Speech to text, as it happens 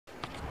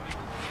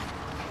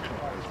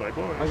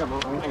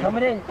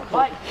Coming in,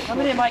 Mike.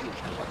 Coming in, Mike.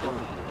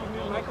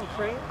 Michael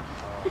Crane?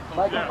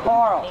 Michael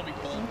Carl.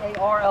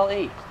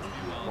 C-A-R-L-E.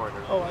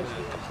 Oh, I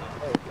see.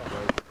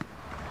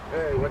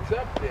 Hey, what's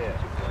up there?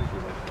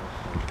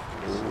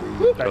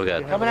 Oh,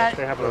 God. Coming at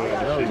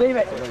it. Leave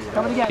it.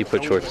 Coming again. He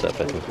put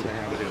shortstop, I think.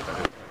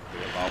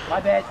 My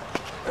bad.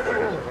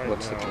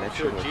 What's the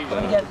connection with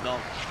Coming again.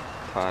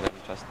 Todd and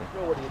Justin?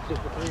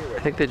 I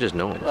think they just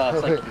know him.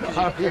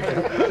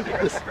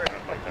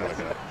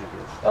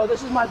 Oh,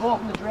 this is my ball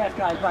from the draft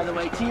guys, by the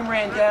way. Team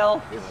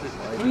Randell,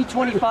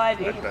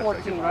 325,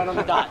 814, right on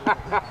the dot.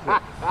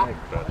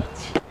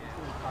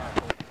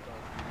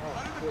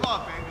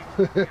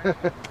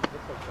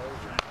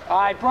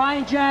 All right,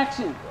 Brian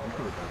Jackson.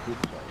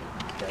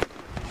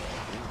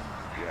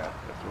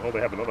 Oh, they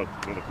have another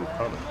group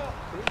coming.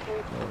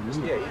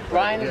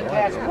 Brian is a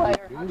pass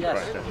player.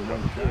 Yes.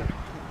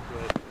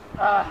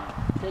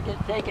 Take it,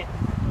 take it.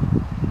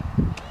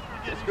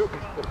 We're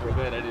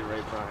good. I didn't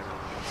rate Brian.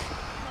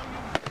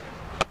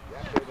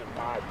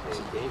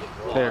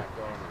 Fair.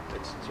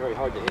 It's very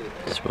hard to hit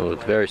it.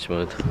 Smooth, very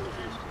smooth.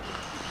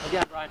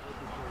 Again, Brian.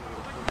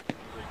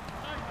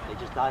 They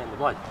just die in the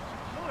mud.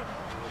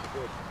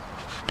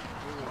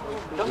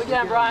 Come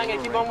again, Brian. I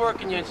keep on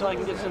working you until I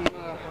can get some.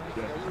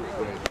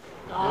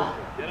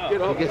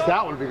 He gets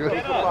that one because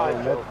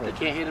You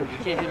can't hit him. You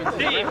can't hit him.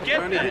 Steve, get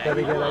that. Then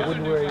again, I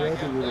wouldn't wear a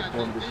Yankee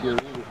uniform this year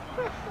either.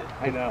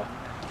 I know.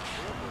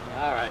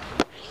 All right.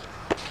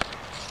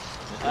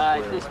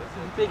 This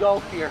big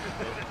oak here.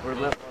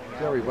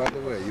 Jerry, by the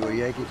way, you a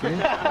Yankee fan?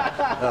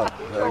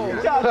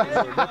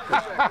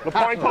 The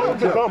pine told him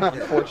to come.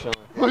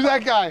 Unfortunately. Who's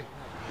that guy?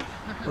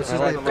 What's his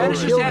name?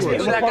 Dennis just asked me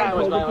who that guy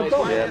was, by the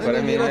way. Yeah, but I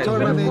mean, you're not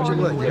talking about Major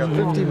League. You got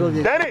 50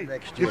 million Denny,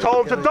 next you year.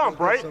 told him to dump,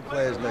 right? Some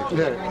players next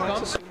year.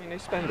 that's assuming they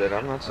spend it.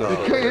 I'm not so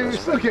You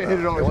still can't hit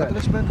it all They the wanted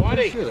to time. spend it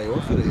this year. They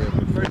offered it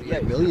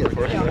 48 million.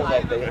 First of all,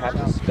 that they have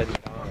to spend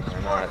it on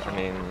or not. I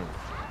mean,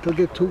 They'll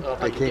get two.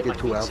 They can't get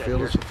two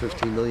outfielders for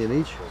 15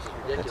 million each.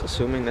 that's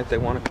assuming that they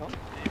want to come.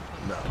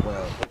 No,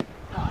 well,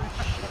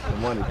 the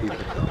money people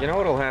come. You know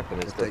what'll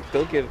happen is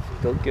they'll give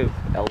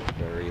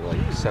Ellsbury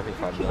like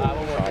 75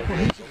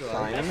 million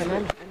sign him, and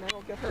then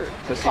he'll get hurt.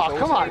 Oh,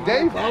 come on,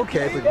 Dave.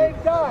 Okay, but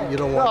you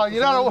don't want. No, you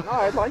don't. No,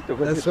 I'd like to.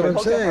 That's what I'm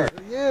saying.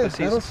 Yeah, I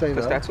don't say no.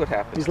 Because that's what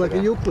happens. He's like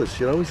a Euclid,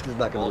 you know. He's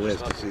not going to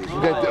last the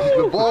season.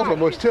 The ball's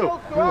almost too. You're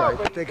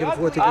right. They can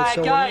afford to All get right,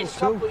 someone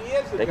guys. else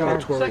too. They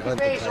can Second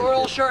base,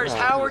 oral shirt is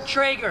Howard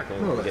Traeger.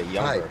 No, get tight.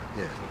 younger.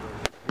 Yeah.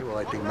 Well,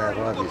 I think Matt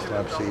Harvey's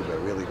top seed, but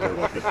really good.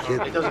 The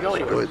kid is doesn't go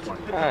anywhere. good.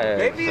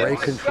 Maybe Great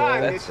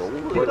control. That's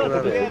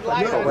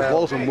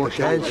Balls and more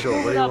potential.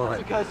 What do you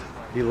want?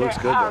 He looks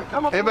good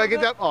though. Anybody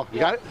get that? Oh, you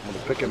got it? I'm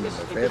going to pick him in my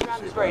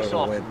fantasy. Very I don't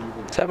soft. know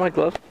when. Is that my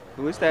glove?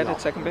 Who is that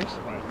at second base?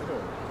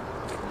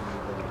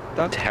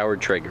 It's Howard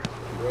Traeger.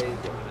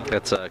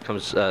 That's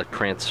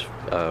Krantz'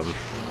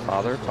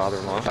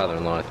 Father-in-law?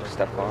 father-in-law, I think.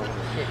 Stepfather?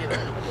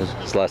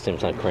 His last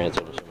name's not Krantz,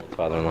 it was his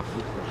father-in-law.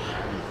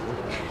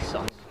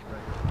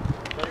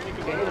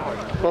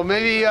 Well,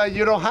 maybe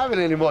you don't have it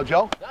anymore,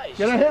 Joe.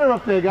 Get a hitter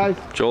up there, guys.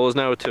 Joel is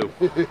now a 2.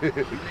 Hey,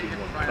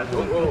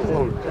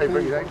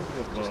 bring it back.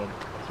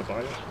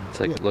 It's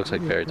like, looks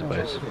like Barry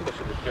Tobias.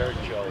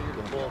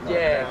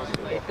 Yeah,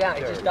 it's down.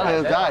 It just dies.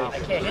 It dies. I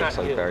can't hit Looks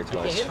like it. Barry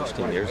Tobias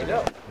 15 years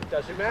ago.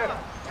 Doesn't matter.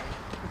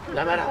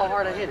 No matter how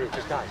hard I hit it, it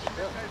just dies.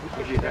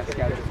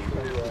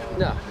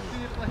 No.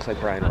 Looks like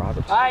Brian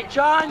Roberts. All right,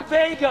 John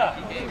Vega.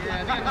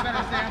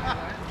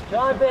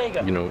 John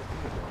Vega. You know,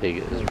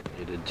 Vega is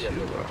related to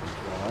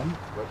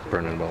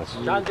Vernon Balls.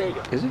 John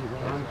Vega. Is he?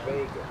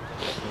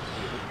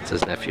 It's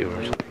his nephew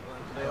or something.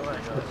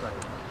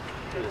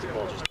 This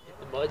ball just hit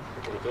the mud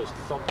and it goes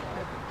thump.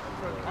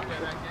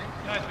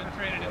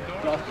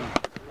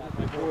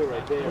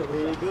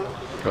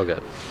 Oh,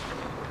 God.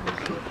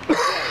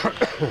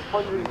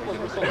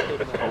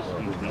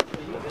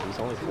 He's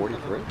only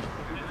 43.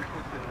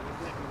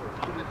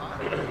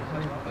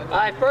 All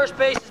right, first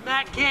base is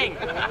Matt King.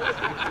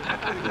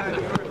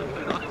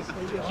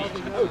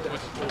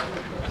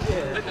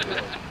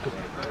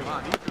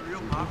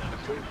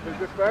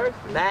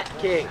 Matt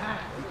King.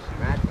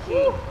 Matt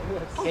King.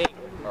 King.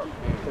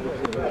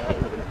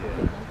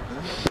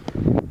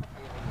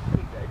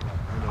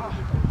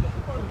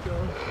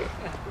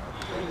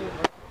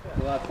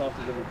 A lot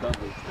softer than we've done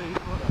this.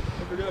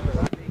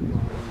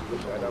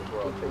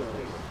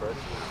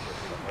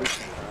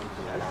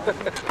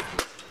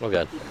 Oh,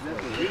 God.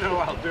 You know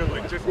I'll do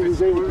it just to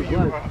screw you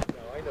up.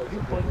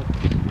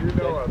 You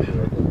know I'll do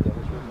it.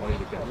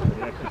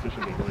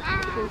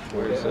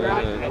 Where's All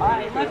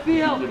right, left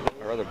field.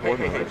 our other board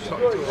members?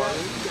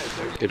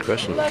 Good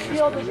question. Left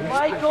field is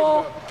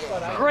Michael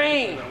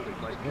Crane.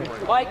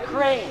 Mike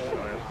Crane.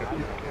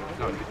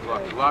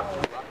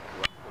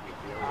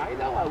 I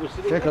know, I was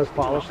sitting There goes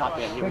Pollard.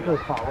 There goes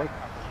Pollard.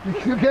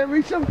 You can't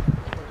reach him?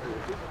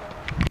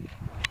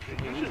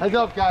 Heads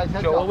up, guys.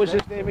 Heads up. What was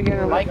his name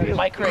again?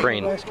 Mike Crane.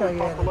 Crane. Nice guy,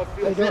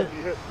 yeah.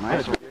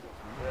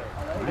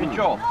 Hey,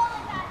 Joel.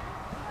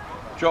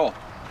 Joel,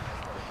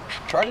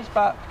 try this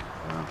bat.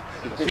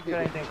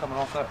 Anything coming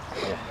off that?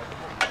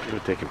 You were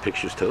taking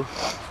pictures too?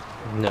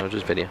 No,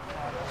 just video.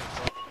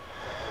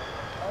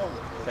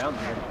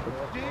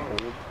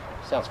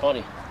 Sounds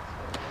funny.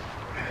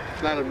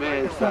 It's not a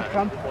man's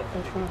time.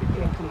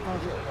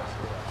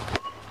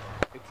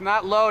 It's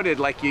not loaded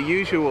like your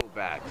usual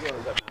bats.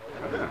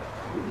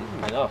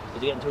 I know. Is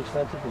it getting too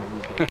expensive?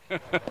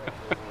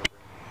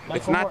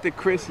 It's not the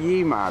Chris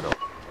Yee model.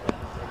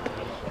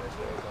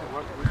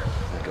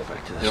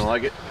 You don't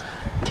like it?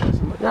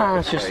 No,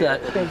 it's just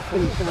that.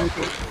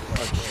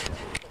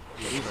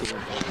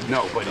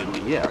 No, but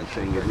yeah, I'm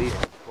saying at least.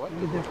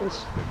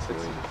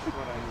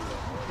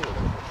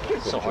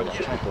 It's so hard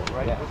to try to.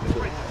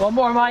 One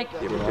more, Mike.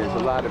 Yeah, but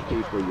there's a lot of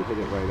people you hit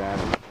it right at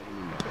him.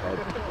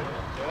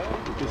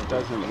 It just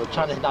doesn't look.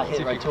 Trying to not hit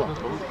it right to him.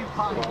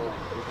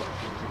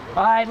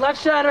 All right, left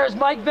center is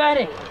Mike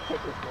Benning.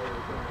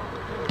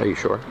 Are you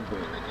sure?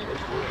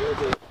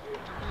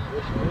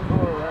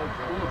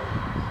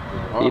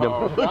 Eat him.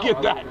 Look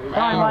at that. All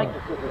right, Mike.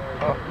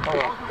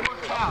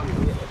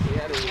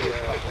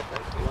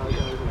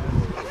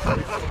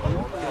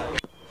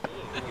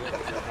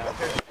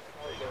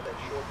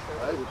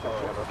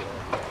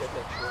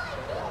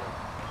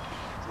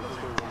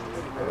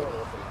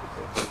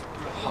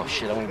 Oh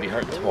shit, I'm gonna be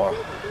hurting tomorrow. You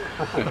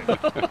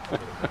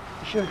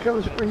should have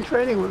come to spring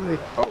training with me.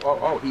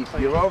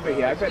 You're over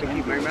here. I better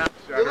keep my mouth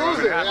shut. You're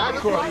losing. I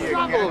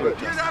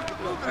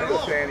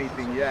don't say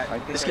anything yet.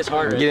 This gets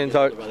harder. You didn't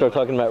start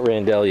talking about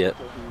Randall yet.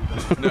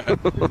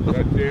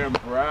 That damn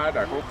Brad.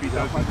 I hope he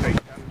doesn't take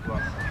that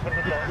bluff.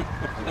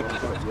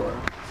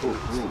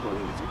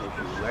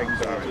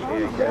 Legs are in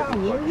there.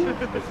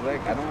 His leg.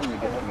 I don't want to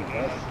get him.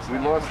 We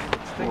lost.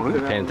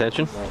 Paying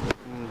attention?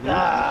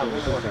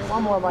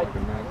 One more, Mike.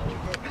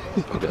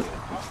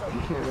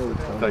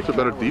 That's a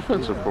better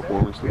defensive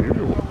performance than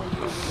usual.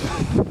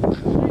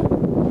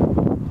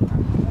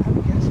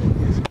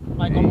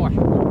 Mike, one more.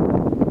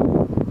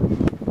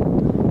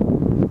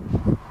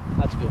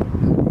 That's good.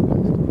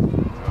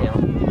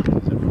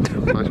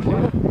 Nice play. I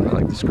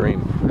like the scream.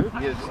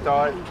 You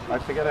start. I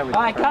forget how many.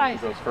 All right, guys.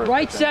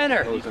 Right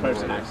center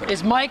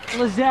is Mike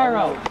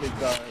Lazaro.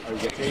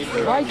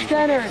 Right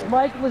center is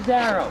Mike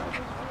Lazaro.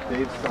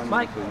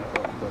 Mike.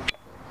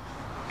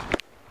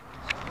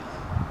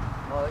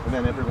 And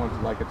then everyone's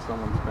like if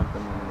someone spent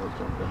them and they'll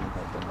jump in and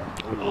help them.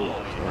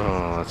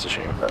 Oh, that's a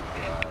shame.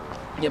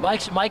 Yeah,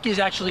 Mike is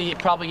actually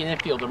probably an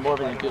infielder, more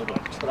of an infielder.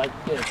 But I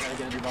get it, trying to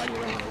get everybody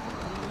around.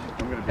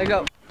 There you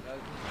go.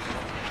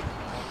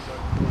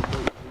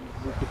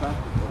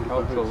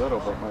 Helps a little,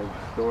 but my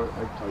door,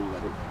 I tell you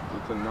that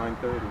it's a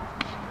 9:30.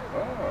 Oh,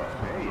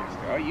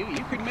 there you go.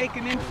 You could make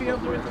an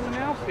infielder into an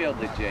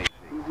outfielder, Jay.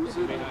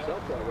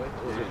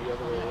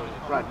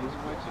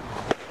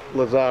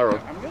 Lazaro.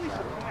 I'm really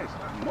surprised.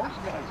 Most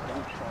guys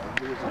don't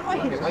try. How do I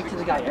hit it right to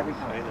the guy every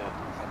time?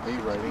 Are you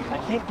writing? I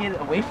can't get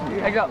it away from you.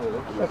 There you go.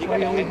 That's why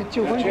you only hit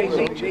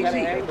 200.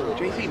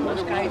 Jay-Z,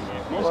 most guys,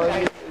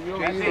 Jay-Z.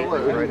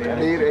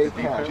 Need a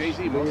catch.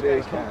 Jay-Z, Need most a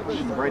guys catch.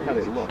 right how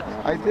they look.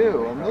 I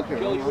do. I'm looking.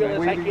 Joe, you I'm realize I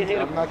waiting. can't hit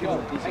I'm not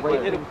going to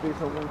wait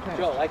until one catch.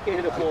 Joe, I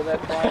can't hit a ball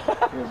that far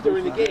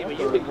during the game, and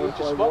you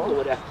just fumble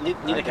with that.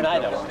 Neither can I,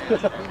 though.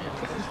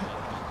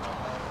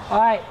 All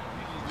right.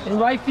 In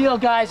right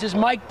field, guys, is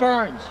Mike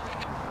Burns.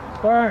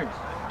 Burns.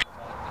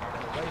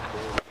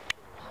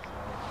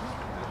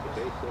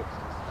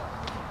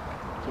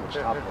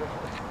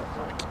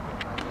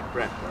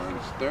 Brett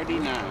Burns,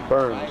 39.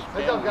 Burns.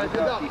 Heads up, guys,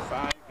 heads up.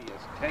 55, he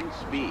has 10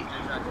 speed.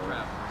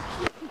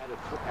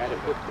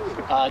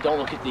 Don't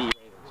look at the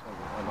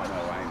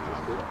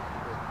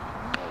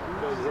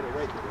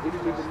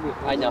Ravens.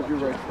 I know.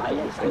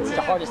 It's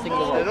the hardest thing in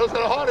the world. Those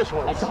are the hardest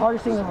ones. It's the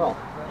hardest thing in the world.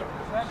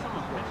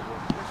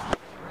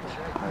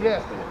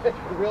 Yeah, it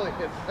really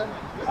is. I'm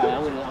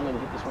gonna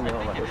hit this one the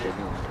wrong way.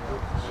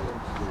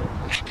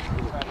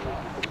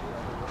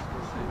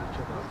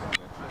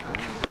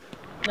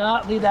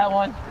 No, leave that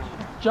one.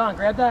 John,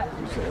 grab that.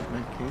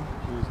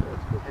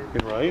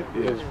 Right?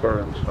 It's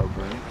Burns. Oh,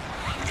 Burns.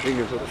 He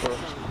gives it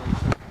first.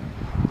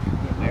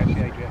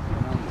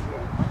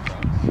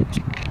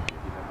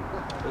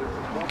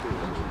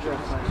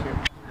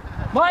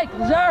 Mike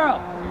Lazaro.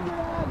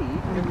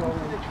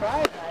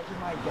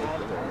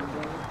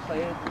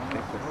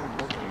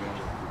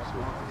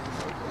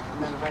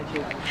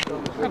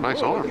 Yeah,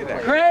 nice arm.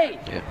 Great.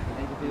 Yeah.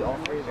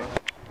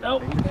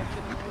 Nope.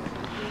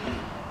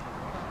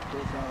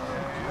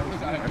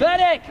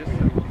 Bennick.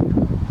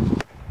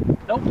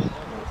 Nope.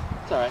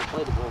 It's all right.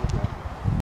 Play the ball.